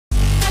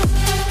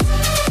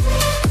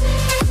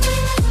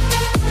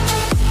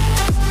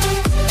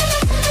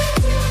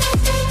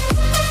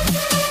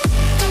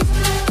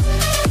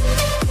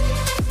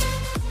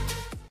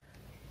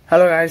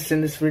Hello guys,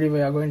 in this video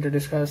we are going to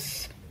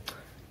discuss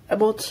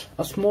about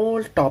a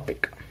small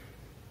topic,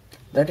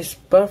 that is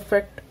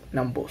perfect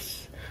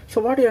numbers. So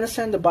what do you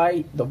understand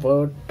by the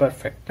word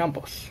perfect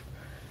numbers?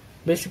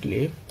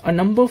 Basically, a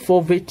number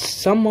for which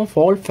sum of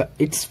all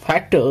its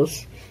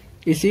factors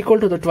is equal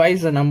to the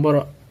twice the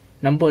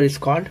number is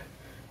called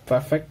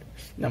perfect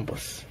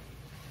numbers.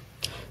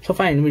 So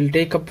fine, we'll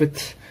take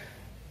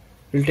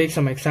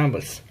some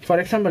examples. For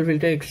example, we'll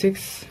take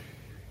 6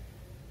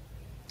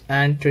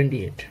 and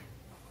 28.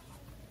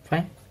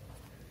 Fine.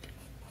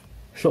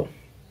 So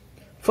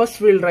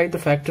first we'll write the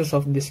factors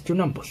of these two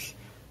numbers.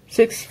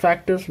 6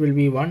 factors will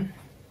be 1,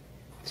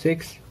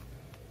 6,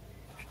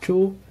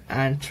 2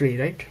 and 3,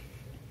 right?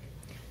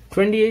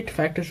 28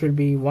 factors will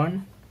be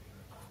 1,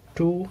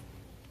 2,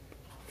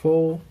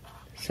 4,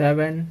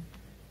 7,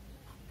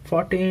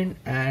 14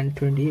 and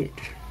 28.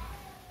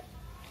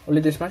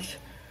 Only this much.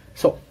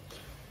 So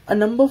a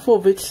number for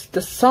which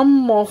the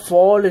sum of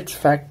all its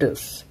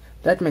factors,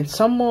 that means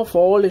sum of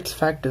all its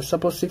factors,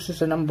 suppose 6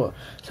 is a number,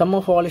 sum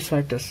of all its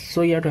factors,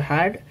 so you have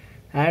to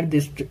add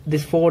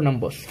these 4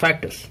 numbers,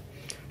 factors.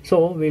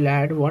 So we'll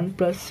add 1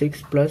 plus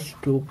 6 plus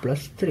 2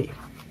 plus 3.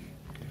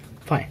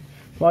 Fine.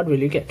 What will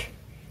you get?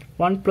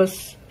 1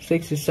 plus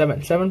 6 is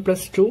 7, 7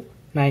 plus 2,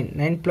 9,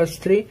 9 plus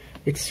 3,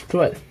 it's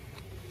 12.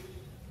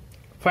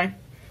 Fine.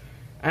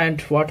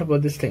 And what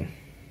about this thing?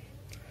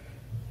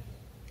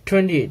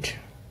 28.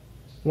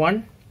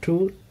 1,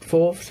 2,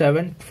 4,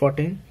 7,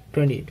 14,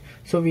 28.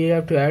 So we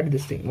have to add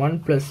this thing, 1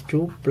 plus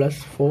 2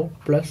 plus 4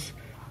 plus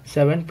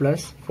 7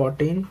 plus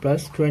 14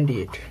 plus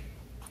 28.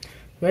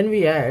 When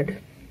we add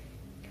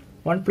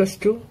 1 plus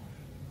 2,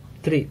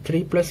 3,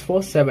 3 plus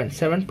 4, 7,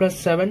 7 plus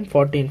 7,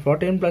 14,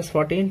 14 plus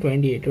 14,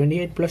 28,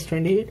 28 plus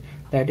 28,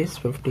 that is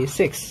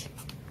 56.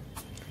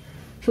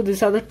 So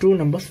these are the two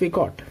numbers we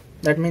got.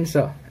 That means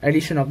the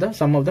addition of the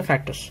sum of the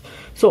factors.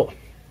 So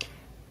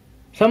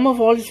sum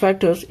of all these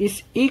factors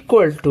is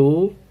equal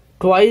to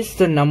twice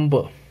the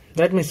number.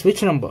 That means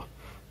which number?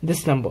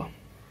 This number.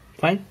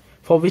 Fine.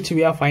 For which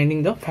we are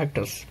finding the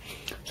factors.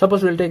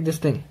 Suppose we'll take this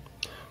thing.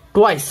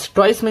 Twice.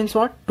 Twice means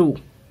what? 2.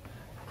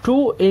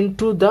 2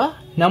 into the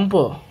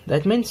number.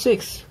 That means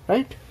 6.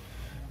 Right?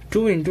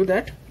 2 into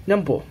that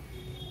number.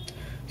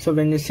 So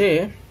when you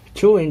say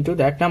 2 into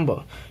that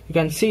number, you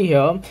can see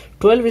here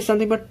 12 is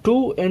nothing but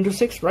 2 into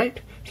 6.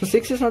 Right? So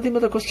 6 is nothing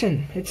but the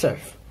question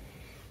itself.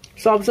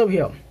 So observe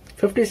here.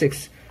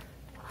 56.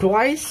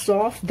 Twice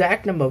of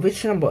that number.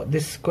 Which number?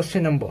 This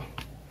question number.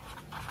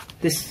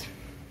 This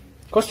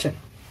question.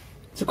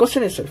 So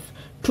question itself.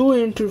 2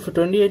 into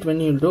 28,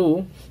 when you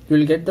do, you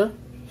will get the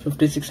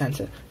 56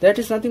 answer. That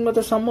is nothing but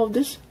the sum of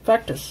these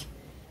factors.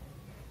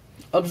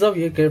 Observe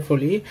here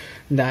carefully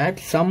that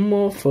sum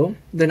of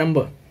the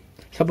number.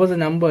 Suppose the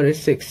number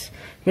is 6.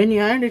 When you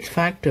add its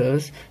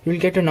factors, you will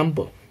get a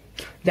number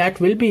that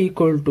will be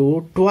equal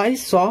to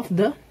twice of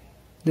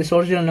this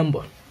original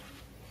number,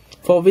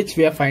 for which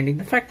we are finding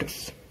the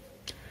factors.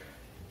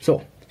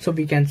 So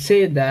we can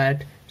say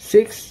that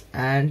 6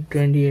 and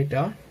 28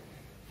 are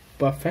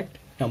perfect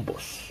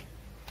numbers.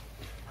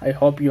 I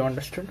hope you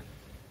understood.